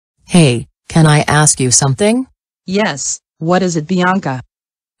Hey, can I ask you something? Yes, what is it, Bianca?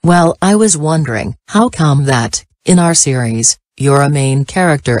 Well, I was wondering, how come that, in our series, you're a main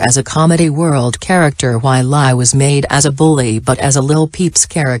character as a comedy world character while I was made as a bully but as a Lil Peeps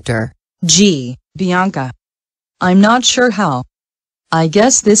character? Gee, Bianca. I'm not sure how. I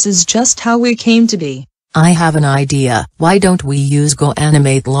guess this is just how we came to be. I have an idea. Why don't we use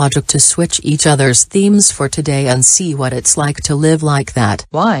GoAnimate logic to switch each other's themes for today and see what it's like to live like that?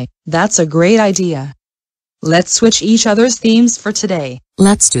 Why, that's a great idea. Let's switch each other's themes for today.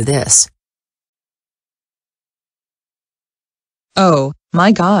 Let's do this. Oh,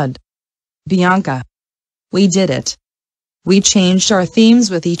 my God. Bianca. We did it. We changed our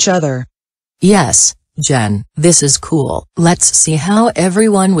themes with each other. Yes, Jen, this is cool. Let's see how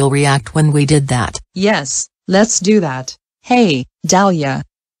everyone will react when we did that. Yes, let's do that. Hey, Dahlia.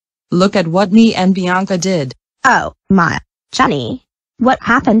 Look at what me and Bianca did. Oh, my. Jenny. What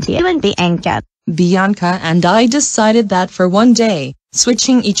happened to you and Bianca? Bianca and I decided that for one day,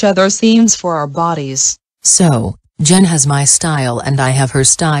 switching each other's themes for our bodies. So, Jen has my style and I have her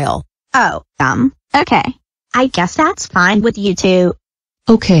style. Oh, okay. I guess that's fine with you two.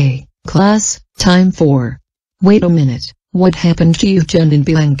 Okay, class, time for. Wait a minute, what happened to you, Jen and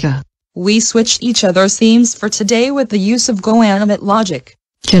Bianca? We switched each other's themes for today with the use of GoAnimate logic.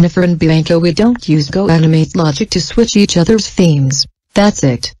 Jennifer and Bianca, we don't use GoAnimate logic to switch each other's themes. That's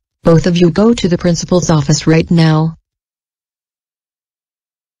it. Both of you go to the principal's office right now.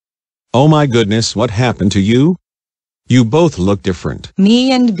 Oh my goodness, what happened to you? You both look different.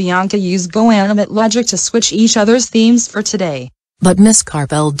 Me and Bianca use GoAnimate logic to switch each other's themes for today. But Miss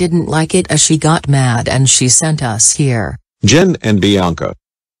Carpel didn't like it as she got mad and she sent us here. Jen and Bianca.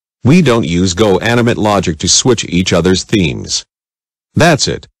 We don't use GoAnimate logic to switch each other's themes. That's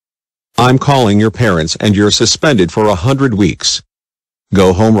it. I'm calling your parents and you're suspended for 100 weeks.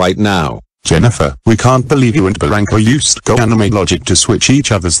 Go home right now. Jennifer, we can't believe you and Bianca used GoAnimate logic to switch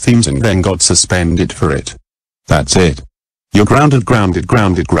each other's themes and then got suspended for it. That's it. You're grounded, grounded,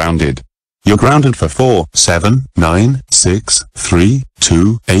 grounded, grounded. You're grounded for 4, 7, 9, 6, 3,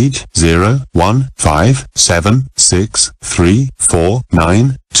 2, 8, 0, 1, 5, 7, 6, 3, 4,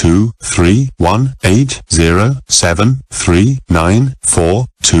 9, 2, 3, 1, 8, 0, 7, 3, 9, 4,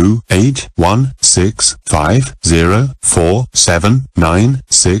 2, 8, 1, 6, 5, 0, 4, 7, 9,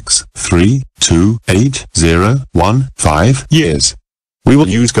 6, 3, 2, 8, 0, 1, 5 years. We will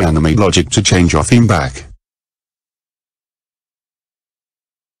use GoAnimate logic to change your theme back.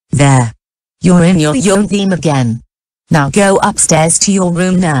 There. You're in your own theme again. Now go upstairs to your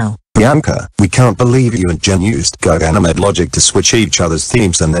room now. Bianca, we can't believe you and Jen used GoAnimate logic to switch each other's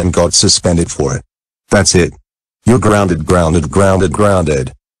themes and then got suspended for it. That's it. You're grounded, grounded, grounded,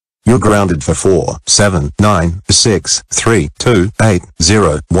 grounded. You're grounded for 4, 7, 9, 6, 3, 2, 8,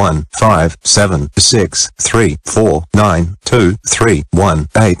 0, 1, 5, 7, 6, 3, 4, 9, 2, 3, 1,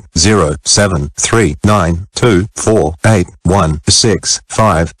 8, 0, 7, 3, 9, 2, 4, 8, 1, 6,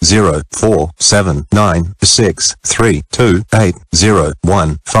 5, 0, 4, 7, 9, 6, 3, 2, 8, 0,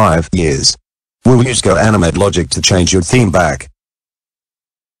 1, 5 years. We'll use GoAnimate logic to change your theme back.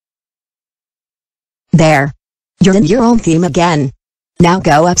 There. You're in your own theme again. Now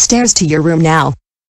go upstairs to your room now.